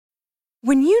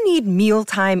When you need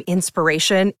mealtime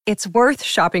inspiration, it's worth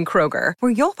shopping Kroger,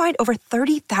 where you'll find over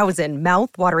 30,000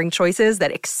 mouth-watering choices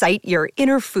that excite your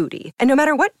inner foodie. And no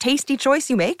matter what tasty choice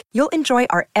you make, you'll enjoy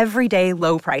our everyday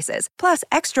low prices, plus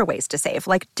extra ways to save,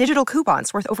 like digital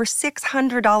coupons worth over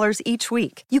 $600 each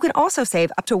week. You can also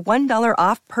save up to $1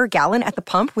 off per gallon at the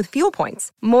pump with fuel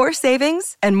points. More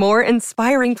savings and more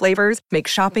inspiring flavors make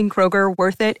shopping Kroger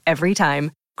worth it every time.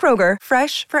 Kroger,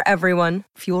 fresh for everyone.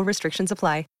 Fuel restrictions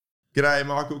apply. G'day,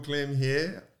 Michael Klim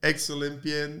here,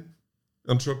 ex-Olympian,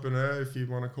 entrepreneur, if you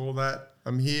want to call that.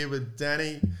 I'm here with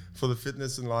Danny for the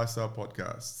Fitness and Lifestyle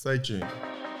Podcast. Stay tuned.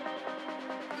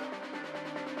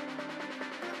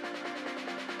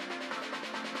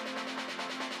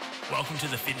 Welcome to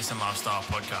the Fitness and Lifestyle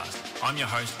Podcast. I'm your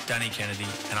host, Danny Kennedy,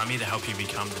 and I'm here to help you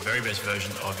become the very best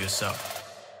version of yourself.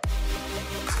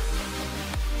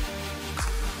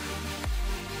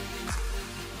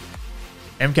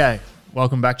 MK,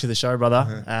 welcome back to the show, brother.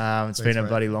 It's Thanks, been a mate.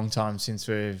 bloody long time since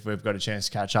we've got a chance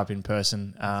to catch up in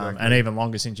person, Exactly. and even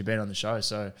longer since you've been on the show.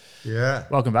 So, Yeah.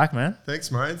 welcome back, man.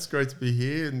 Thanks, mate. It's great to be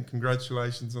here, and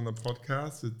congratulations on the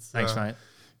podcast. Thanks, mate.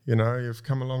 You know, you've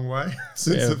come a long way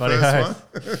since Yeah, the buddy, first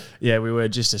hey. one. Yeah, we were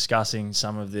just discussing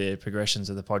some of the progressions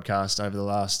of the podcast over the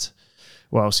last,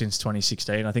 since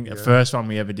 2016. I think the first one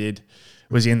we ever did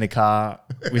was in the car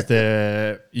with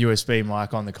the USB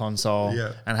mic on the console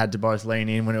and had to both lean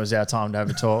in when it was our time to have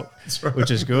a talk, which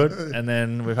is good. And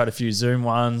then we've had a few Zoom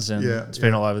ones and it's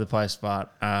been all over the place.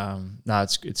 But no,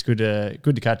 it's good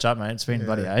to catch up, mate. It's been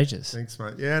bloody ages. Thanks,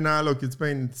 mate. Yeah, no, look, it's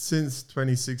been since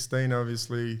 2016,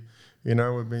 obviously. You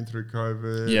know, we've been through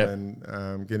COVID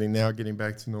and getting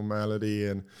back to normality.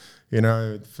 And, you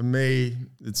know, for me,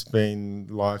 it's been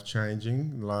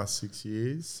life-changing the last 6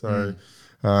 years. So,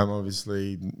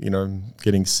 obviously, you know,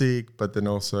 getting sick, but then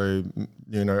also,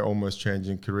 you know, almost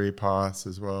changing career paths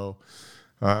as well.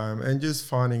 And just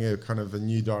finding a kind of a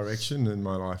new direction in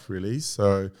my life, really.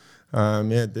 So,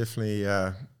 definitely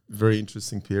a very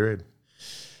interesting period.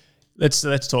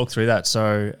 Let's talk through that.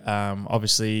 So,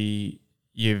 obviously,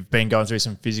 you've been going through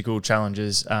some physical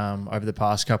challenges over the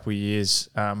past couple of years.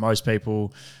 Most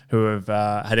people who have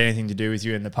had anything to do with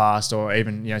you in the past, or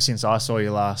even since I saw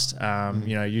you last,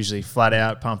 usually flat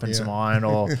out pumping some iron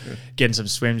or getting some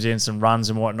swims in, some runs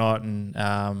and whatnot.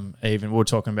 And even we were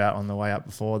talking about on the way up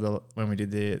before when we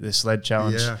did the sled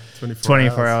challenge,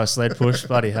 24-hour sled push,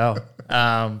 bloody hell.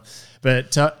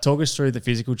 But talk us through the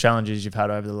physical challenges you've had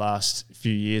over the last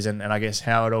few years, and I guess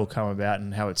how it all come about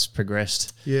and how it's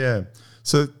progressed. Yeah.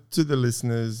 So to the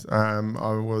listeners, I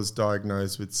was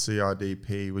diagnosed with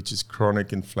CIDP, which is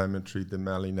chronic inflammatory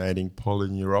demyelinating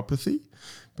polyneuropathy.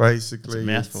 Basically,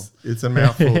 it's a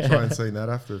mouthful. Try and say that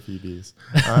after a few beers.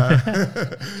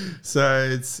 So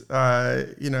it's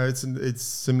it's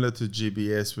similar to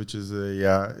GBS, which is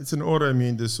it's an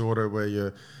autoimmune disorder where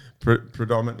you're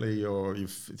predominantly it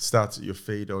starts at your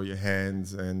feet or your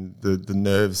hands, and the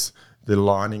nerves. The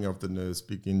lining of the nerves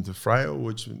begin to frail,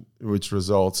 which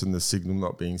results in the signal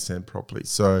not being sent properly.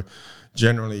 So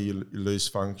generally you lose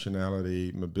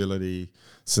functionality, mobility,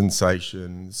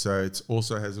 sensation. So it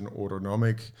also has an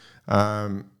autonomic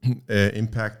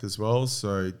impact as well.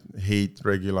 So heat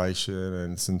regulation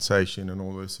and sensation and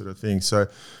all those sort of things. So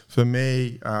for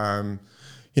me,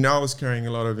 I was carrying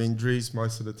a lot of injuries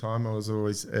most of the time. I was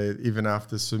always, even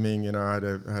after swimming, I had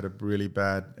a really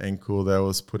bad ankle that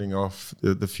was putting off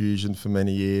the fusion for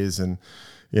many years, and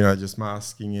just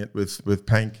masking it with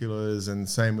painkillers, and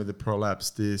same with the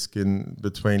prolapsed disc in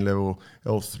between level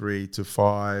L3 to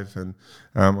 5, and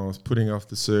I was putting off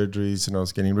the surgeries, and I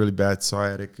was getting really bad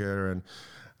sciatica, and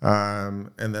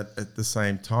that at the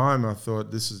same time I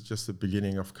thought this is just the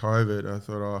beginning of COVID. I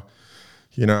thought,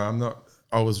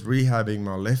 I was rehabbing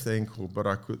my left ankle, but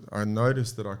I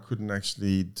noticed that I couldn't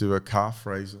actually do a calf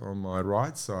raise on my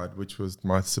right side, which was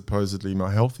supposedly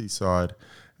my healthy side.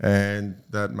 And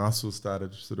that muscle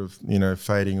started sort of,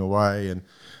 fading away. And,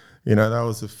 that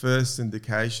was the first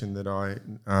indication that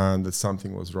that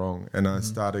something was wrong. And I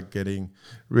started getting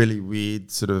really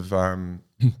weird sort of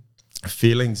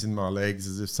feelings in my legs,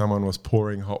 as if someone was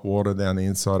pouring hot water down the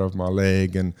inside of my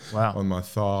leg and on my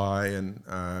thigh, and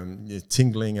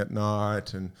tingling at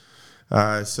night. And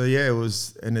it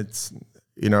was, and it's,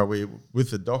 we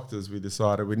with the doctors, we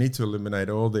decided we need to eliminate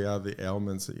all the other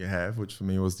ailments that you have, which for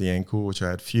me was the ankle, which I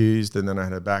had fused, and then I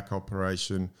had a back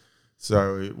operation.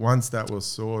 So once that was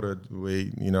sorted,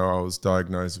 I was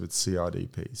diagnosed with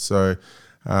CIDP. So,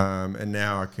 and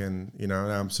now I can,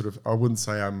 I'm sort of, I wouldn't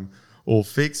say I'm all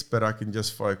fixed, but I can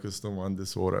just focus on one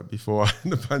disorder before I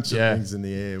had a bunch of things in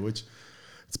the air, which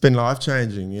it's been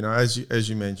life-changing. You know, as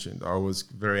you mentioned, I was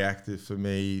very active. For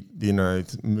me, you know,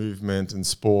 movement and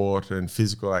sport and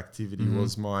physical activity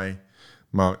was my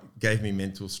gave me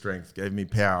mental strength, gave me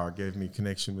power, gave me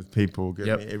connection with people, gave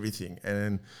me everything.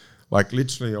 And like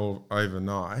literally all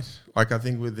overnight, like I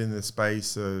think within the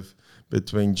space of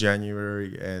between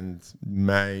January and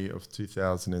May of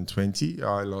 2020,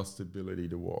 I lost the ability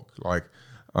to walk, like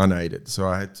unaided. So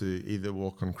I had to either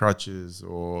walk on crutches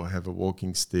or have a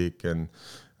walking stick, and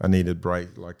I needed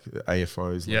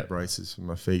AFOs, like braces for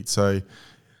my feet. So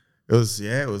it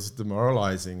was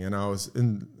demoralizing, and I was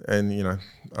in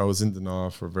denial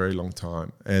for a very long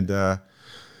time. And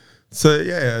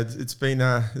it's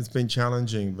been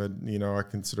challenging, but you know, I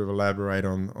can sort of elaborate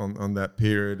on that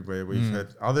period where we've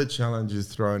had other challenges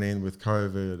thrown in with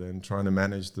COVID and trying to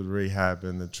manage the rehab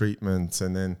and the treatments,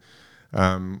 and then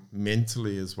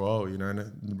mentally as well. You know,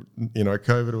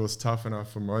 COVID was tough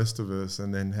enough for most of us,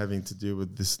 and then having to deal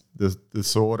with this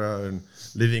disorder and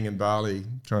living in Bali,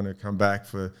 trying to come back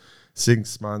for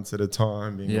 6 months at a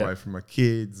time, being away from my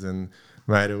kids, and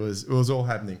mate, it was all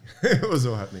happening. It was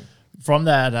all happening. From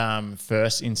that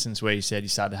first instance where you said you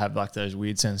started to have like those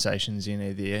weird sensations in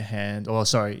either your hand,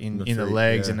 in the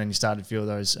legs, and then you started to feel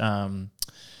those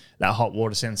that hot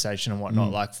water sensation and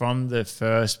whatnot. Like from the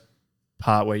first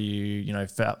part where you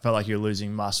felt like you were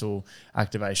losing muscle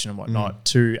activation and whatnot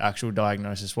to actual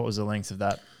diagnosis, what was the length of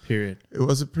that period? It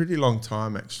was a pretty long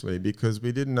time actually, because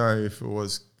we didn't know if it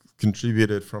was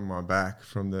contributed from my back,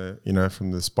 from the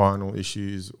spinal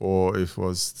issues, or if it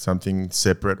was something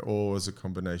separate, or was a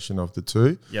combination of the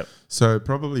two. Yep. So it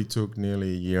probably took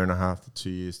nearly 1.5 to 2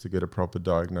 years to get a proper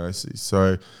diagnosis.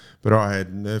 So, but I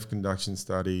had nerve conduction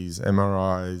studies,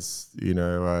 MRIs,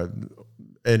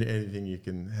 anything you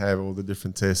can have, all the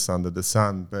different tests under the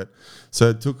sun. But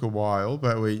so it took a while,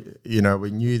 but we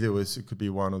knew it could be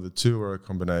one of the two or a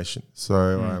combination.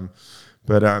 So,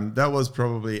 But that was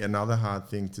probably another hard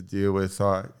thing to deal with.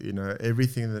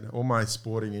 Everything all my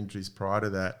sporting injuries prior to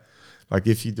that, like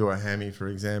if you do a hammy, for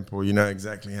example, you know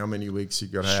exactly how many weeks you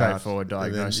got out. Straightforward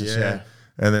diagnosis,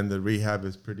 And then the rehab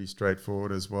is pretty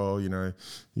straightforward as well. You know,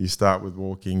 you start with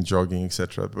walking, jogging,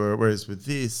 etc. Whereas with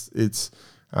this, it's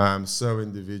so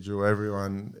individual.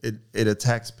 Everyone, it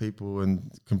attacks people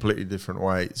in completely different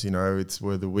ways. You know, it's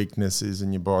where the weakness is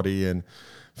in your body. And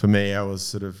for me, I was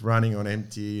sort of running on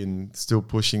empty and still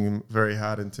pushing very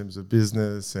hard in terms of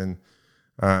business and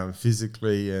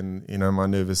physically, and my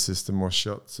nervous system was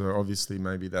shot. So obviously,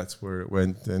 maybe that's where it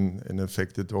went and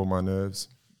affected all my nerves.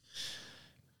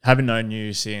 Having known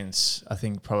you since I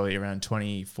think probably around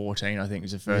 2014, I think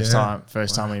was the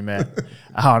first time we met.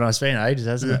 Oh no, it's been ages,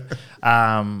 hasn't it?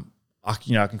 I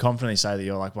can confidently say that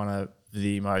you're like one of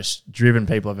the most driven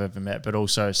people I've ever met, but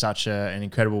also such an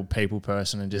incredible people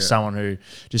person, and just someone who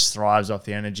just thrives off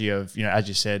the energy of, as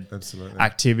you said, absolutely,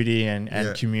 activity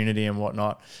and community and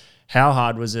whatnot. How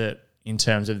hard was it in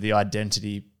terms of the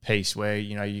identity piece where,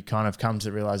 you kind of come to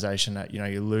the realization that,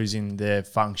 you're losing their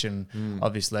function?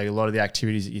 Obviously, a lot of the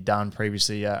activities that you've done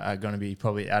previously are going to be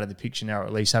probably out of the picture now, or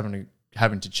at least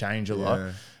having to change a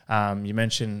lot. You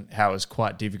mentioned how it was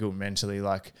quite difficult mentally.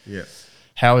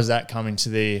 How is that coming to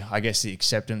the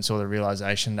acceptance or the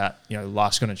realization that,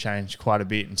 life's going to change quite a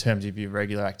bit in terms of your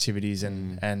regular activities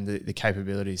and the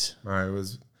capabilities?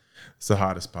 It's the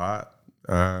hardest part.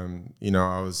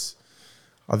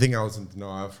 I think I was in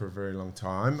denial for a very long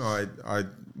time. I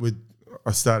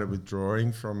started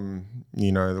withdrawing from, a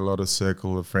lot of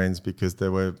circle of friends, because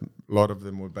a lot of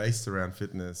them were based around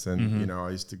fitness. And, I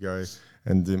used to go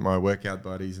and do my workout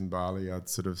buddies in Bali. I'd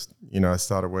sort of, I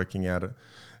started working out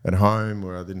at home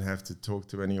where I didn't have to talk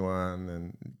to anyone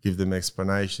and give them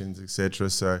explanations, etc.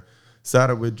 So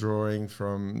started withdrawing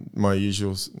from my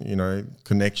usual,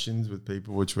 connections with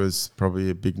people, which was probably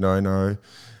a big no-no.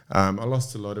 I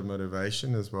lost a lot of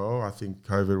motivation as well. I think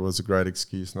COVID was a great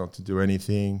excuse not to do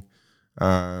anything.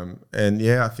 I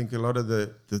think a lot of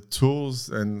the tools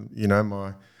and,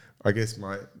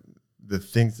 the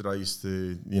things that I used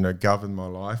to, govern my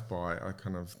life by, I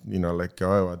kind of, let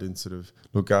go. I didn't sort of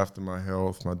look after my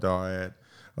health, my diet.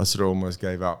 I sort of almost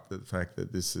gave up the fact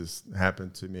that this has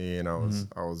happened to me, and I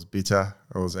was bitter,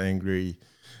 I was angry.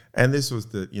 And this was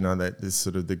this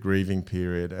sort of the grieving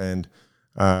period. And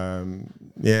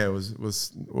it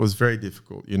was very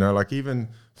difficult, like even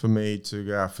for me to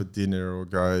go out for dinner or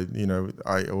go,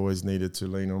 I always needed to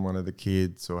lean on one of the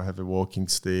kids or have a walking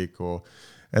stick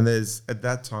and at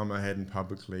that time I hadn't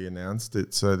publicly announced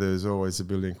it. So there's always a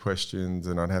billion questions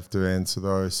and I'd have to answer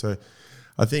those. So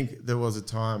I think there was a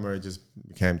time where it just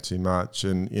became too much.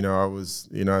 And, like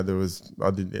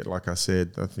I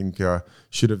said, I think I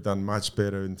should have done much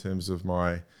better in terms of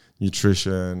my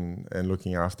nutrition and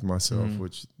looking after myself,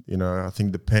 which, you know, I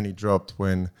think the penny dropped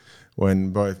when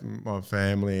both my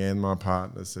family and my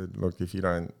partner said, look, if you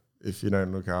don't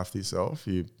look after yourself,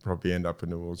 you probably end up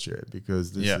in a wheelchair,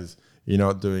 because you're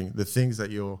not doing the things that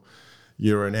you're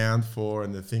renowned for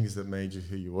and the things that made you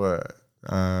who you were.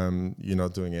 You're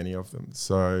not doing any of them.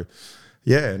 So,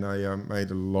 and I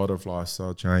made a lot of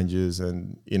lifestyle changes,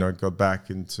 and, you know, got back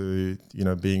into, you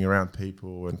know, being around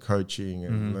people and coaching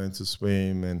and learn to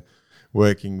swim and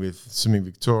working with Swimming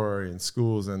Victoria in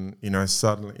schools, and, you know,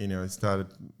 suddenly, you know,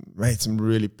 made some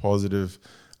really positive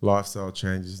lifestyle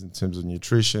changes in terms of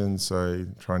nutrition. So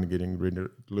trying to getting rid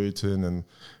of gluten and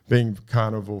being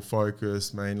carnivore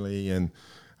focused mainly, and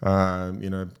you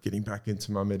know, getting back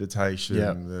into my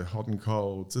meditation, the hot and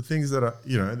colds, the things that are,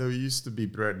 you know, they used to be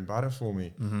bread and butter for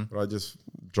me, but I just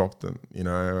dropped them, you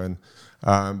know, and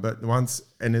but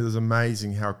and it was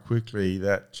amazing how quickly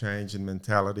that change in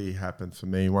mentality happened for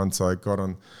me. Once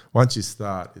you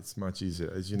start, it's much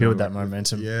easier, as you build know, that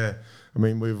momentum. I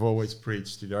mean, we've always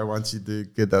preached, you know, once you do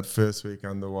get that first week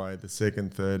underway, the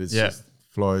second, third, it's just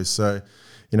flows. So,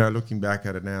 you know, looking back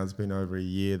at it now, it's been over a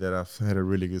year that I've had a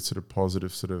really good sort of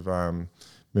positive sort of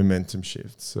momentum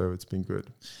shift. So it's been good.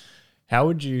 How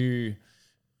would you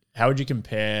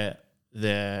compare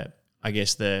the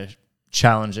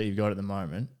challenge that you've got at the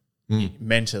moment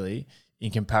mentally in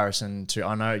comparison to,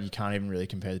 I know you can't even really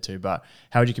compare the two, but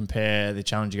how would you compare the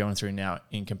challenge you're going through now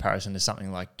in comparison to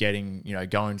something like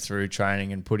going through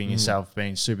training and putting yourself,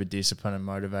 being super disciplined and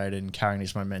motivated and carrying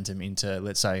this momentum into,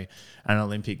 let's say, an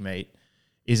Olympic meet?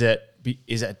 Is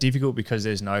that difficult because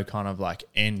there's no kind of like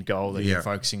end goal that you're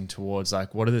focusing towards?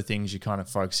 Like, what are the things you're kind of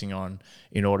focusing on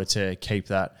in order to keep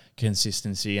that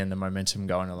consistency and the momentum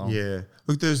going along? Yeah,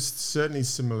 look, there's certainly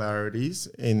similarities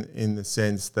in the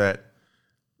sense that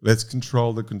let's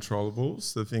control the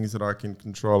controllables, the things that I can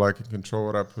control. I can control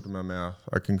what I put in my mouth.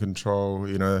 I can control,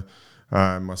 you know,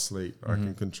 my sleep. I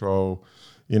can control,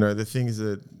 you know, the things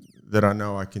that I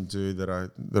know I can do, that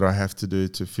I have to do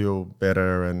to feel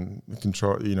better and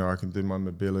control, you know, I can do my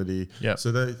mobility. Yeah.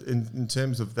 So that in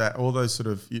terms of that, all those sort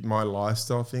of my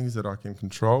lifestyle things that I can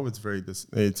control, it's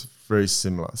very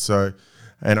similar. So,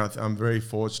 and I'm very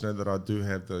fortunate that I do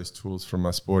have those tools from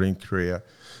my sporting career.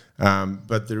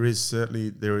 But there is,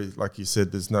 like you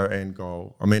said, there's no end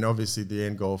goal. I mean, obviously the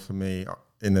end goal for me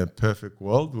in a perfect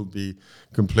world would be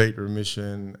complete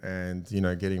remission and, you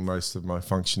know, getting most of my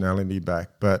functionality back.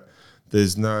 But there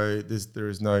is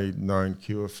no known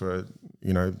cure for,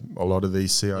 you know, a lot of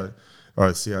these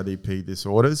CIDP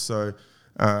disorders. So,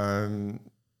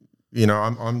 you know,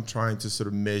 I'm trying to sort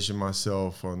of measure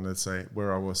myself on, let's say,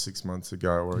 where I was 6 months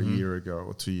ago or a year ago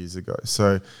or 2 years ago.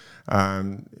 So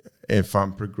if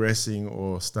I'm progressing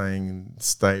or staying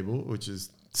stable, which is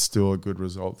still a good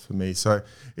result for me. So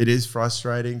it is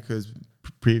frustrating because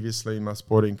previously my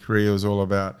sporting career was all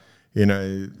about, you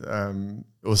know,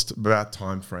 it was about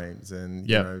time frames and,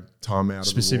 you know, time out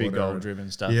specific of the water.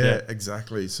 goal-driven stuff. Yeah,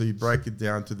 exactly. So you break it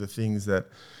down to the things that,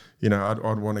 you know,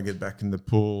 I'd want to get back in the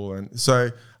pool. And so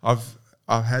I've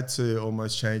had to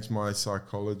almost change my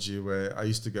psychology, where I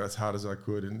used to go as hard as I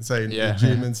could and say in the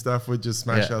gym and stuff, we'd just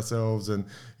smash ourselves, and,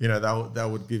 you know, that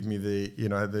would give me the, you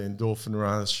know, the endorphin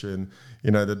rush and,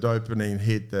 you know, the dopamine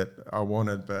hit that I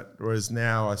wanted. But whereas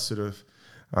now I sort of,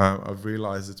 I've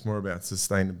realized it's more about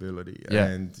sustainability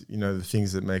and, you know, the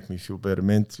things that make me feel better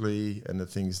mentally and the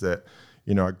things that,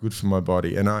 you know, are good for my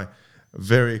body. And I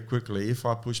very quickly, if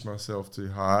I push myself too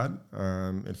hard,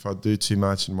 if I do too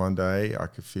much in one day, I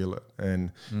could feel it.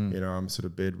 And, you know, I'm sort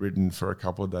of bedridden for a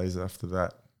couple of days after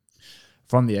that.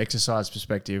 From the exercise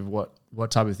perspective, what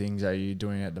type of things are you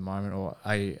doing at the moment, or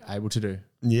are you able to do?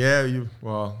 Yeah,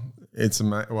 it's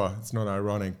not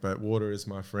ironic, but water is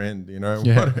my friend, you know.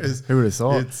 Yeah. Who would have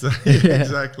thought?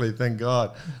 Exactly, thank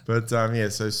God. But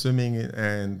so swimming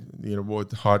and, you know,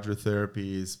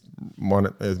 hydrotherapy is one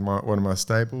of my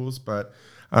staples, but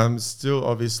I'm still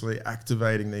obviously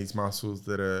activating these muscles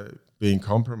that are being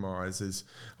compromised.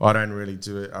 I don't really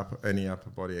do any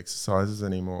upper body exercises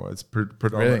anymore. It's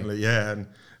predominantly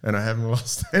and I haven't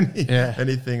lost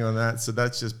anything on that. So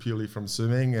that's just purely from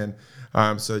swimming, and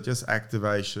so just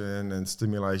activation and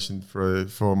stimulation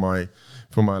for my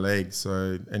legs.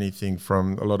 So anything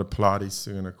from a lot of Pilates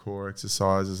to core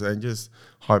exercises and just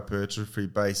hypertrophy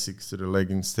basics to the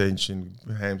leg extension,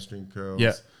 hamstring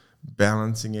curls,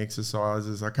 balancing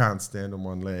exercises. I can't stand on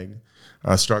one leg.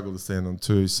 I struggle to stand on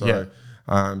two. So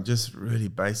just really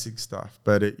basic stuff.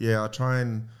 But I try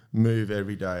and move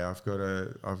every day. I've got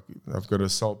a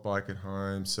salt bike at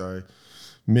home, so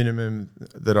minimum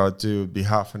that I do would be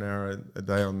half an hour a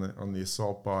day on the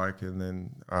assault bike, and then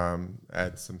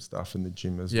add some stuff in the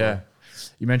gym as well.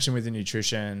 You mentioned with the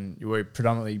nutrition, you were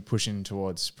predominantly pushing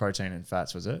towards protein and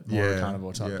fats, was it? More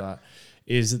carnivore type diet.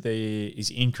 Is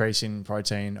increase in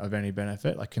protein of any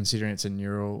benefit? Like considering it's a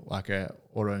neural, like a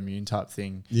autoimmune type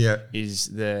thing. Yeah. Is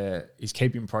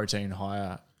keeping protein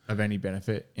higher of any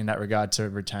benefit in that regard to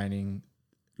retaining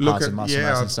parts of muscle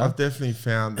mass and stuff? I've definitely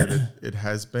found that it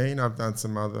has been. I've done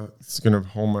some other kind of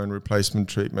hormone replacement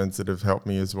treatments that have helped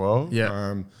me as well.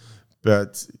 Yeah.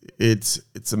 But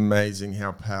it's amazing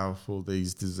how powerful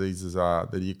these diseases are,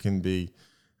 that you can be,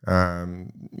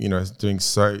 doing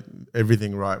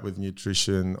everything right with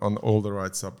nutrition, on all the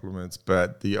right supplements,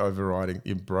 but the overriding,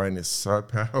 your brain is so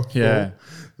powerful that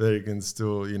it can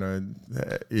still,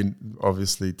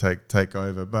 obviously take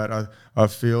over. But I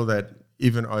feel that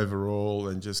even overall,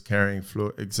 and just carrying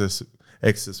excess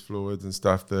fluids and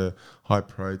stuff, the high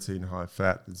protein, high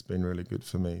fat, it's been really good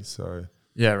for me. So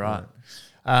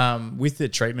with the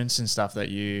treatments and stuff that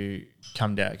you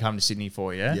come to Sydney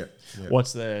for,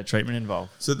 what's the treatment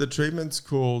involved? So the treatment's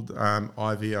called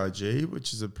IVIG,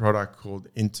 which is a product called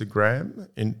Intragram.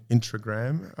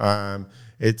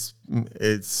 It's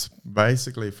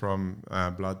basically from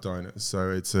blood donors. So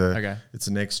it's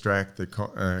an extract,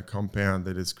 the compound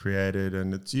that is created,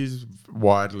 and it's used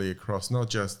widely across not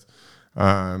just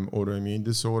autoimmune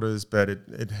disorders, but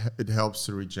it helps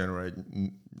to regenerate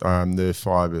the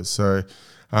fibers. So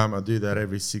I do that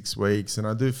every 6 weeks, and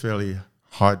I do fairly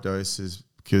high doses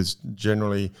because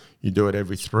generally you do it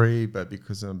every 3, but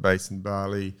because I'm based in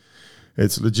Bali,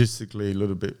 it's logistically a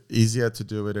little bit easier to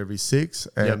do it every 6.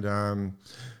 And I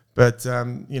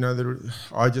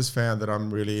just found that I'm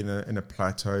really in a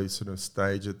plateau sort of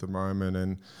stage at the moment,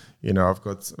 and I've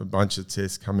got a bunch of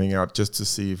tests coming up just to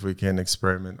see if we can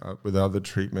experiment with other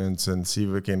treatments and see if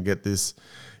we can get this,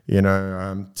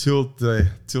 tilt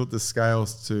the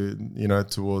scales to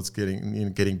towards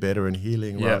getting better and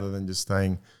healing rather than just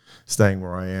staying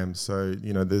where I am. So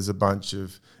there's a bunch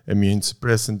of immune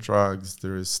suppressant drugs.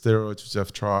 There is steroids, which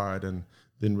I've tried and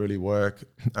didn't really work.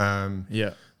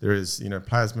 There is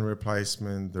plasma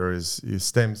replacement. There is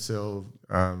stem cell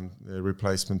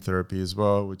replacement therapy as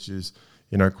well, which is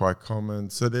quite common.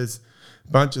 So there's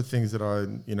a bunch of things that I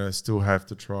still have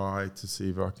to try to see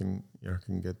if I can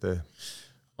get there.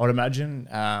 I would imagine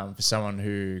for someone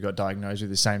who got diagnosed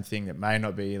with the same thing that may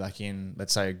not be like in,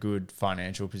 let's say, a good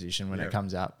financial position when it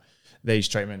comes up, these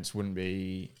treatments wouldn't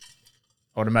be,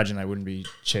 I would imagine they wouldn't be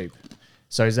cheap.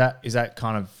 So is that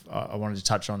kind of, I wanted to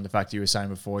touch on the fact that you were saying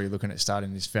before, you're looking at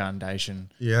starting this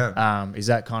foundation. Yeah. Is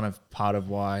that kind of part of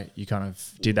why you kind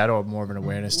of did that, or more of an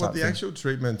awareness type thing? Well, the actual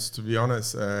treatments, to be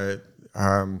honest, all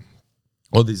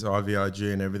these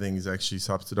IVIG and everything is actually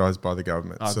subsidized by the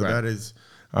government. So that is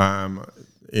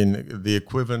in the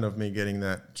equivalent of me getting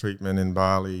that treatment in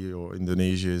Bali or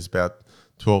Indonesia is about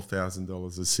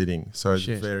 $12,000 a sitting. So it's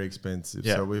very expensive.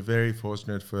 So we're very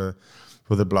fortunate for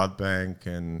the blood bank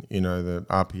and the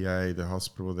RPA, the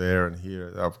hospital there and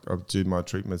here. I've do my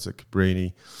treatments at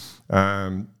Cabrini,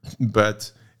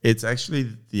 but it's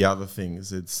actually the other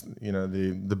things. It's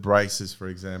the braces, for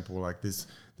example, like this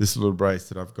little brace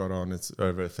that I've got on. It's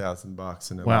over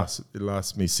 $1,000, and it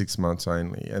lasts me 6 months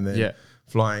only. And then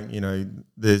flying, I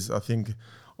think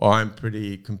I'm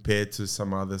pretty, compared to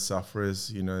some other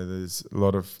sufferers, there's a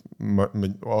lot of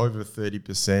over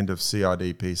 30% of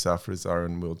CIDP sufferers are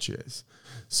in wheelchairs.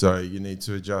 So you need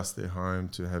to adjust their home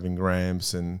to having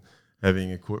ramps and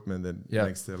having equipment that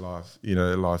makes their life,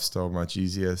 their lifestyle much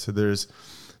easier. So there is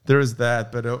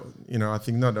that, but I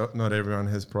think not everyone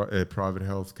has private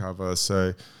health cover,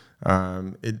 so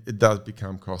it does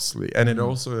become costly, and it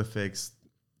also affects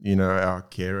our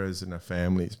carers and our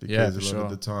families, because a lot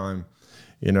of the time,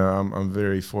 I'm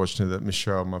very fortunate that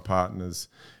Michelle, my partner's,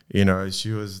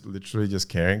 she was literally just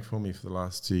caring for me for the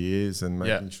last 2 years and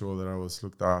making sure that I was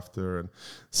looked after, and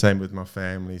same with my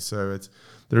family. So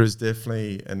there is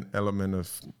definitely an element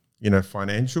of,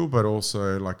 financial, but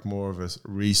also like more of a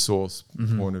resource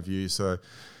point of view. So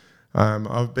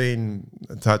I've been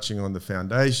touching on the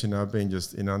foundation. I've been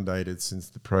just inundated since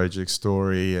the project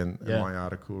story and my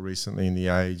article recently in The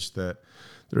Age, that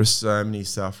there are so many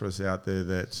sufferers out there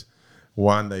that,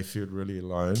 one, they feel really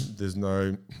alone. There's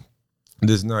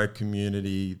no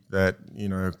community that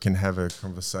can have a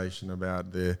conversation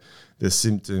about their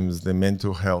symptoms, their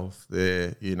mental health.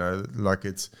 Like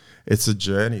it's a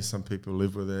journey. Some people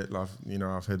live with it.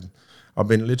 I've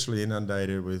been literally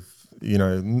inundated with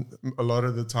a lot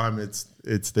of the time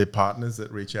it's their partners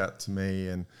that reach out to me,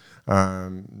 and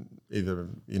either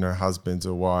husbands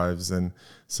or wives, and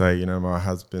say, my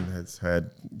husband has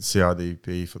had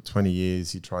CIDP for 20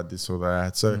 years, he tried this or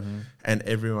that. So and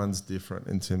everyone's different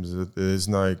in terms of, there's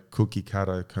no cookie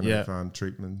cutter kind of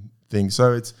treatment thing.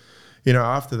 So it's,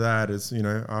 after that, it's,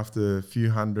 after a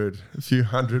few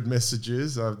hundred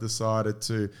messages, I've decided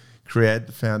to create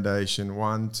the foundation,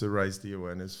 one, to raise the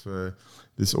awareness for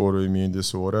this autoimmune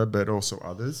disorder, but also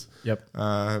others.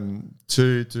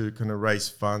 Two, to kind of raise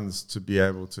funds to be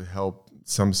able to help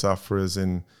some sufferers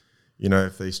in,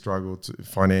 if they struggle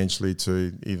financially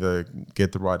to either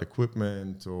get the right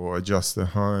equipment or adjust their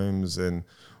homes,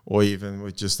 or even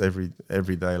with just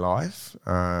everyday life.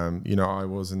 I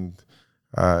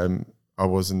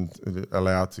wasn't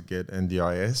allowed to get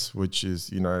NDIS, which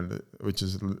is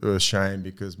a shame,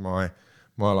 because my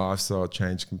lifestyle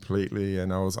changed completely,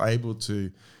 and I was able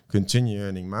to continue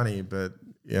earning money, but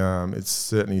it's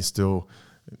certainly still,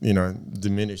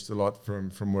 diminished a lot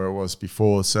from where it was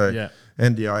before. So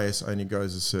NDIS only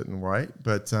goes a certain way,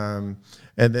 but and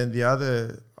then the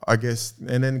other, I guess,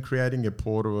 and then creating a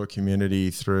portal or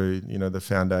community through, the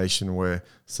foundation where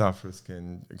sufferers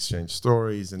can exchange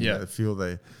stories and they feel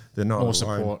they're not more alone.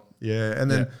 support. And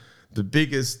then the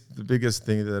biggest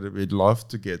thing that we'd love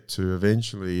to get to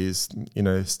eventually is,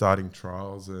 starting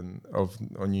trials on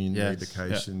new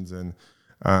medications. And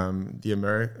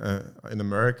in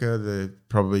America, they're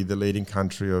probably the leading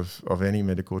country of any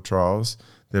medical trials.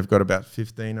 They've got about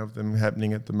 15 of them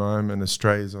happening at the moment.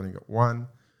 Australia's only got one.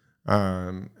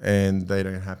 And they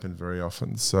don't happen very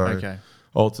often. So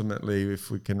ultimately, if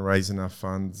we can raise enough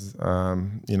funds,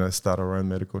 start our own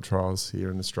medical trials here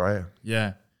in Australia.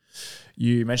 Yeah.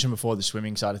 You mentioned before the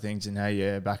swimming side of things and how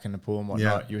you're back in the pool and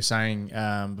whatnot. You were saying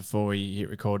before we hit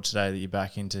record today that you're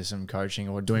back into some coaching,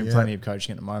 or doing plenty of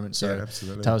coaching at the moment. So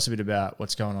absolutely. Tell us a bit about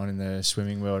what's going on in the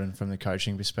swimming world and from the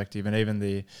coaching perspective, and even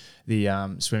the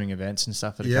swimming events and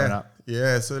stuff that are coming up.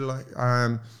 Yeah, so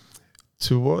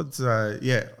towards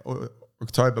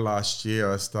October last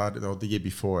year, I started, or the year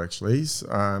before actually,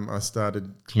 I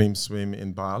started Klim Swim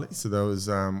in Bali. So that was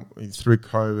through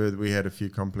COVID, we had a few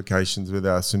complications with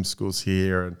our swim schools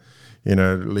here, and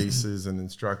leases and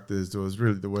instructors.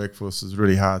 The workforce was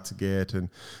really hard to get, and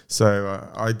so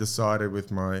I decided,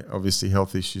 with my obviously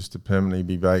health issues, to permanently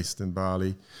be based in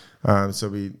Bali. So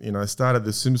we started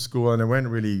the swim school, and it went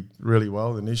really, really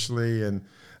well initially, and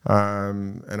I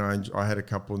had a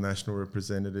couple of national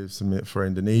representatives for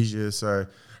Indonesia, so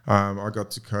I got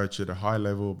to coach at a high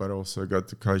level, but also got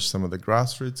to coach some of the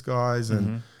grassroots guys,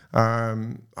 and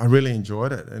I really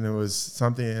enjoyed it. And it was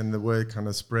something, and the word kind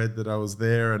of spread that I was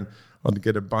there, and I'd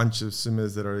get a bunch of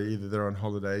swimmers that are either there on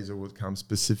holidays or would come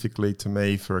specifically to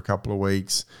me for a couple of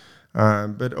weeks,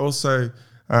 but also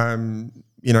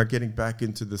getting back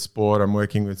into the sport. I'm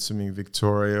working with Swimming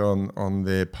Victoria on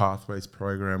their Pathways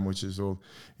program, which is all,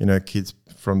 kids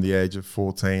from the age of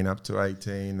 14 up to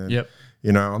 18, and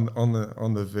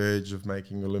on the verge of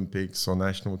making Olympics or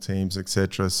national teams,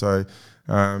 etc. So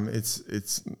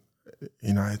it's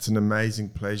an amazing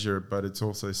pleasure, but it's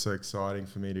also so exciting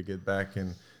for me to get back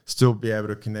and still be able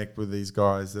to connect with these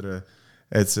guys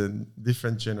it's a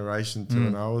different generation to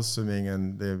when I was swimming,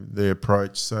 and their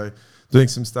approach. So doing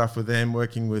some stuff with them,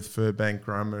 working with Furbank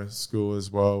Grammar School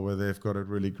as well, where they've got a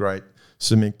really great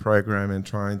swimming program, and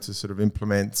trying to sort of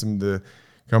implement some of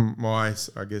my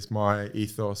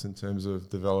ethos in terms of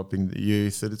developing the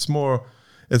youth. That it's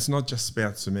not just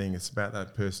about swimming, it's about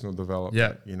that personal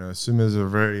development. Swimmers are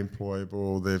very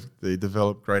employable. They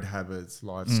develop great habits,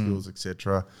 life skills,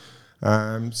 etc.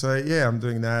 I'm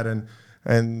doing that,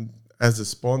 and as a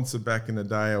sponsor back in the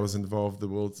day, I was involved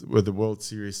with the World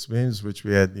Series Swims, which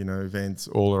we had, events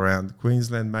all around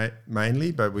Queensland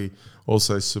mainly, but we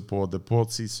also support the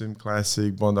Portsea Swim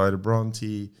Classic, Bondi to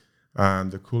Bronte,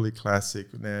 the Cooley Classic.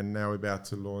 And now we're about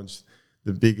to launch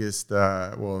the biggest,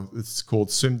 it's called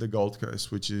Swim the Gold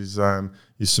Coast, which is you're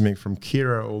swimming from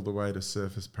Kira all the way to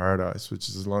Surfers Paradise, which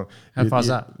is as long. How far is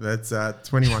that? That's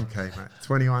 21K, mate.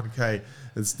 21K.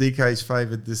 It's DK's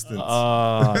favourite distance.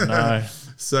 Oh, no.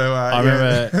 So I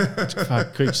remember,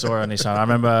 quick story on this one. I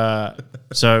remember,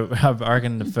 I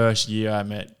reckon the first year I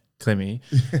met Klimmy,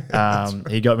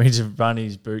 he got me to run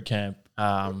his boot camp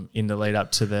in the lead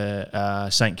up to the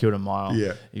St Kilda Mile.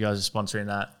 Yeah. You guys are sponsoring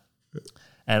that.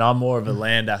 And I'm more of a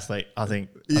land athlete, I think.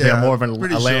 I think I'm more of a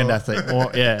land athlete.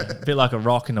 A bit like a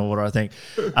rock in the water, I think.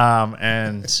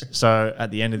 And so at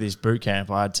the end of this boot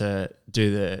camp, I had to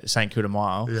do the St Kilda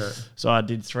Mile. Yeah. So I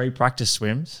did 3 practice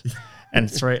swims.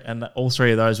 and all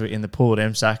three of those were in the pool at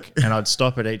MSAC, and I'd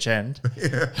stop at each end.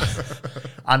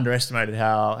 Underestimated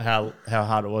how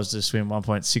hard it was to swim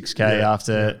 1.6K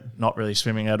after not really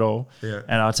swimming at all. Yeah.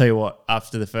 And I'll tell you what,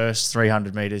 after the first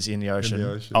 300 meters in the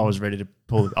ocean, I was ready to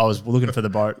pull. I was looking for the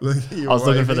boat.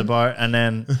 Looking for the boat, and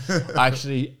then I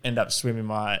actually end up swimming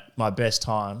my best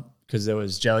time because there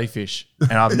was jellyfish,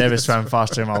 and I've never swum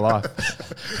faster in my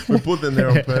life. We put them there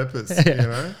on purpose, you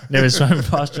know. Never swum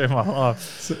faster in my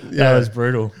life. That was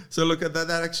brutal. So look at that.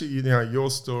 That actually, you know, your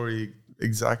story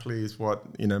exactly is what,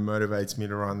 you know, motivates me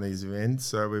to run these events.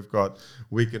 So we've got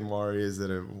weekend warriors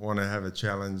that want to have a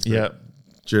challenge that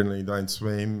generally don't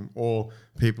swim, or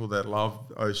people that love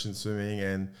ocean swimming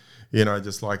and, you know,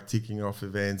 just like ticking off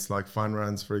events like fun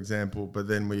runs, for example. But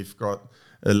then we've got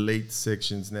elite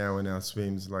sections now in our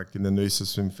swims, like in the Noosa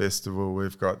Swim Festival,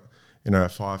 we've got, you know, a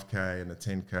 5K and a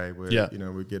 10K where, you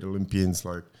know, we get Olympians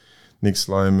like Nick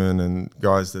Sloman and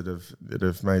guys that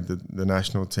have made the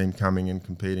national team coming and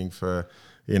competing for,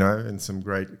 you know, in some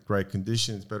great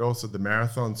conditions. But also the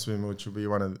marathon swim, which will be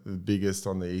one of the biggest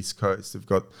on the East Coast. They've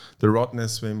got the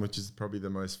Rottnest swim, which is probably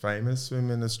the most famous swim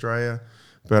in Australia.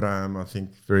 But I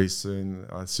think very soon,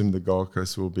 I assume the Gold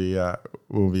Coast will be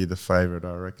the favourite,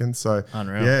 I reckon. So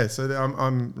unreal. Yeah, so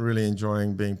I'm really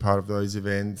enjoying being part of those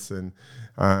events, and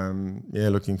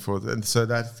looking forward. And so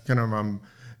that's kind of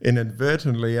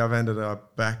inadvertently I've ended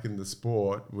up back in the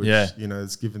sport, which you know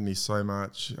has given me so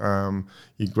much.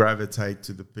 You gravitate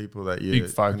to the people that you big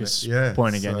focus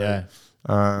point again.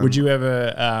 So, would you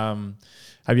ever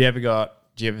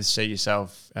do you ever see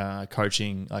yourself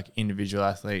coaching like individual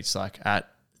athletes, like at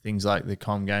things like the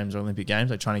Com Games or Olympic Games,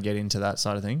 like trying to get into that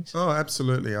side of things? Oh,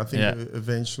 absolutely. I think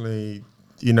eventually,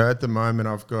 you know, at the moment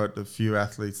I've got a few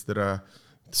athletes that are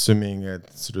swimming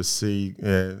at sort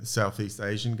of Southeast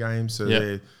Asian Games, so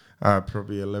they're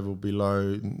probably a level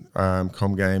below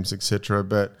Com Games, etc.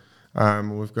 But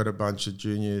we've got a bunch of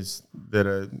juniors that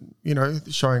are, you know,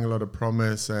 showing a lot of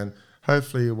promise, and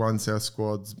hopefully once our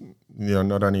squad's, you know,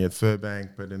 not only at Furbank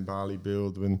but in Bali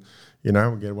build, when, you know,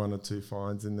 we'll get 1 or 2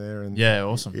 finds in there. And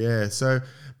awesome. Yeah, so,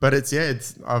 but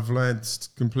I've learned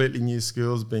completely new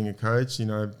skills being a coach, you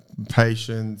know,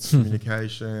 patience,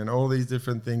 communication, all these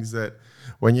different things that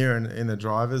when you're in a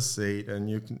driver's seat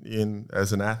and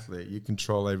as an athlete, you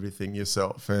control everything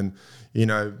yourself, and, you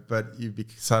know, but you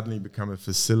suddenly become a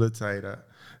facilitator,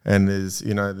 and there's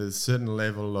certain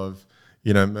level of,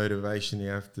 you know, motivation you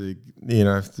have to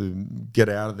get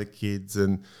out of the kids,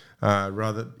 and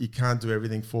rather you can't do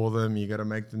everything for them. You got to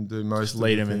make them do most. Just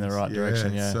lead them in the right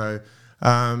direction. Yeah. So,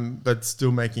 but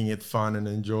still making it fun and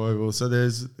enjoyable. So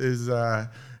there's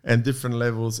and different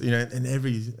levels, you know, and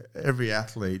every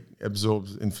athlete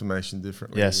absorbs information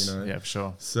differently. Yes. You know? Yeah, for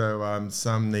sure. So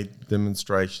some need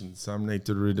demonstrations, some need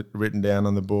to read it written down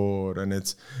on the board, and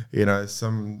it's, you know,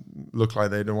 some look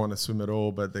like they don't want to swim at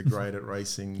all, but they're great at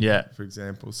racing. For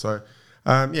example. So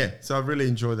so I've really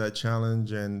enjoyed that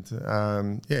challenge, and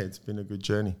it's been a good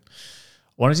journey.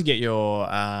 Wanted to get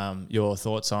your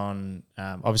thoughts on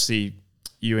obviously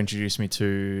you introduced me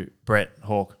to Brett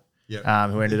Hawke.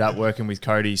 Who ended up working with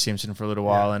Cody Simpson for a little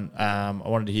while, and I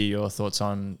wanted to hear your thoughts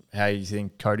on how you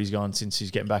think Cody's gone since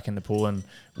he's getting back in the pool, and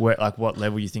what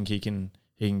level you think he can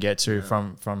get to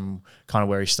from kind of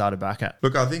where he started back at.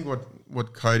 Look, I think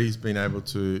what Cody's been able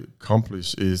to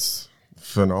accomplish is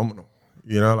phenomenal.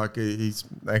 You know, like he's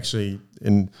actually,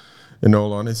 in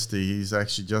all honesty, he's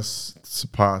actually just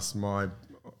surpassed my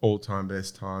all-time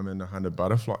best time in the 100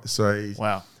 butterfly. So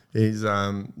he's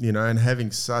you know, and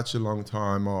having such a long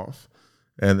time off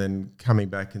and then coming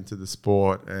back into the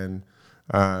sport, and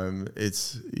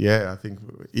I think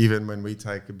even when we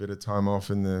take a bit of time off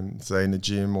in the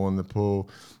gym or in the pool,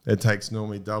 it takes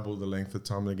normally double the length of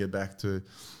time to get back to,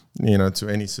 you know, to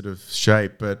any sort of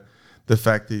shape. But the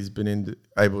fact that he's been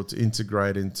able to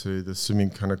integrate into the swimming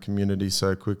kind of community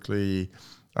so quickly,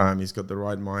 he's got the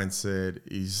right mindset.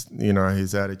 He's, you know,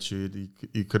 his attitude.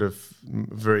 He could have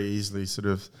very easily sort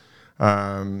of,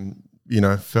 you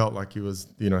know, felt like he was,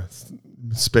 you know,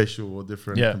 special or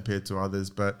different compared to others.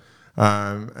 But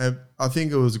and I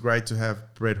think it was great to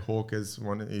have Brett Hawke as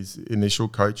one of his initial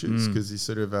coaches, because he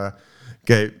sort of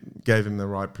gave him the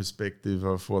right perspective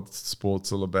of what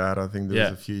sport's all about. I think there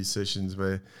was a few sessions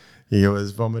where he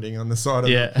was vomiting on the side of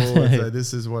the pool and say,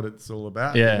 this is what it's all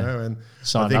about, you know. And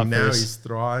I think now he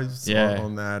thrives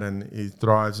on that, and he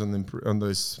thrives on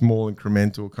those small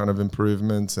incremental kind of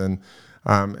improvements, and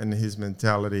his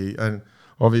mentality. And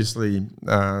obviously,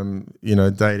 you know,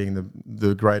 dating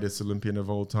the greatest Olympian of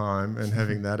all time and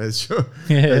having that as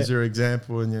your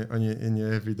example in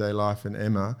your everyday life, in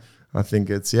Emma, I think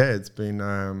it's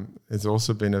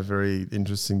also been a very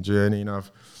interesting journey. And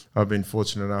I've been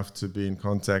fortunate enough to be in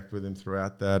contact with him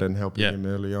throughout that and helping him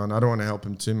early on. I don't want to help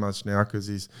him too much now because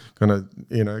he's gonna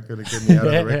get me out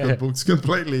of the record books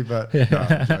completely. But no,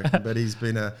 I'm joking. But he's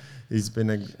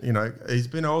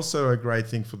been also a great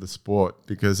thing for the sport,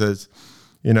 because as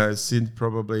since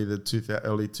probably the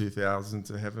early 2000s,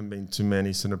 there haven't been too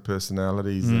many sort of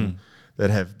personalities and that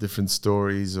have different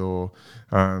stories or.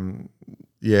 So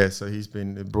he's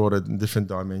brought a different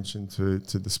dimension to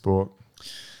the sport.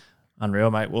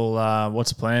 Unreal, mate. Well, what's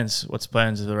the plans? What's the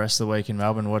plans of the rest of the week in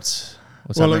Melbourne? What's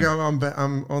well, happening? look,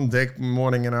 I'm on deck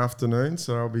morning and afternoon,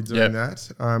 so I'll be doing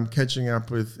that. Catching up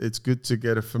with. It's good to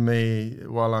get for me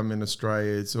while I'm in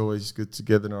Australia. It's always good to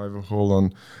get an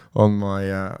overhaul on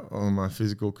my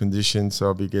physical condition. So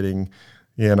I'll be getting,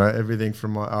 everything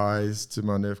from my eyes to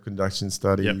my nerve conduction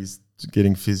studies, to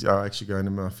getting physio. I'm actually going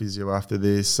to my physio after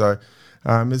this. So.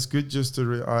 It's good just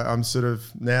to. I'm sort of,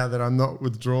 now that I'm not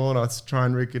withdrawn, I try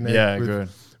and reconnect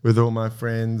with all my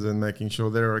friends and making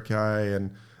sure they're okay, and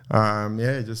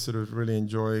just sort of really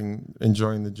enjoying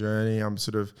the journey. I'm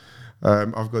sort of.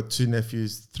 I've got three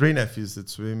nephews that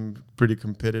swim pretty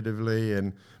competitively,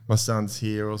 and my son's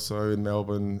here also in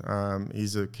Melbourne.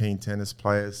 He's a keen tennis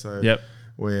player, so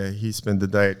where he spent the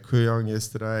day at Kooyong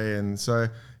yesterday, and so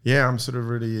I'm sort of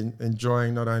really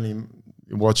enjoying not only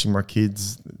watching my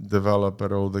kids develop,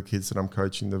 but all the kids that I'm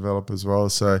coaching develop as well.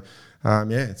 So,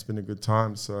 it's been a good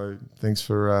time. So thanks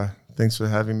for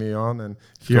having me on. And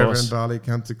if you're ever in Bali,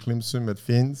 come to Klim swim at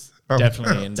Finn's.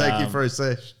 Definitely. And take you for a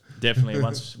sesh. Definitely.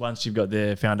 Once you've got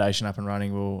the foundation up and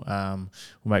running, we'll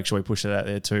make sure we push it out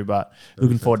there too. But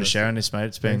looking forward to sharing this, mate.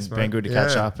 It's been good to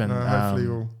catch up, and hopefully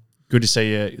we'll. Good to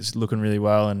see you. It's looking really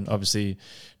well, and obviously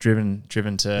driven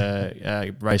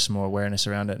to raise some more awareness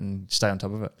around it and stay on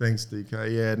top of it. Thanks, DK.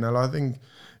 Yeah, no, I think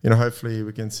hopefully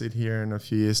we can sit here in a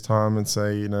few years' time and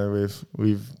say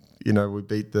we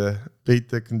beat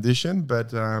the condition,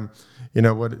 but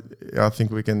what I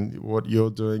think what you're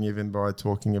doing, even by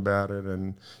talking about it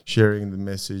and sharing the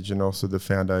message and also the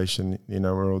foundation,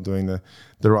 we're all doing the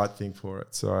right thing for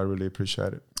it. So I really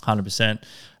appreciate it. 100%.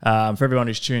 For everyone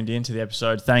who's tuned into the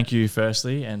episode, thank you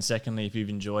firstly, and secondly, if you've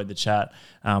enjoyed the chat,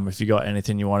 if you got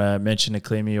anything you want to mention to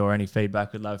Klimmy or any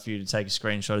feedback, we'd love for you to take a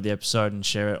screenshot of the episode and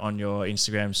share it on your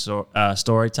Instagram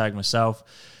story. Tag myself,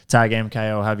 tag MK.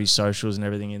 I'll have his socials and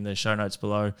everything in the show notes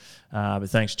below. But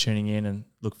thanks for tuning in, and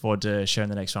look forward to sharing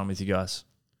the next one with you guys.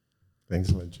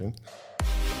 Thanks, Legend.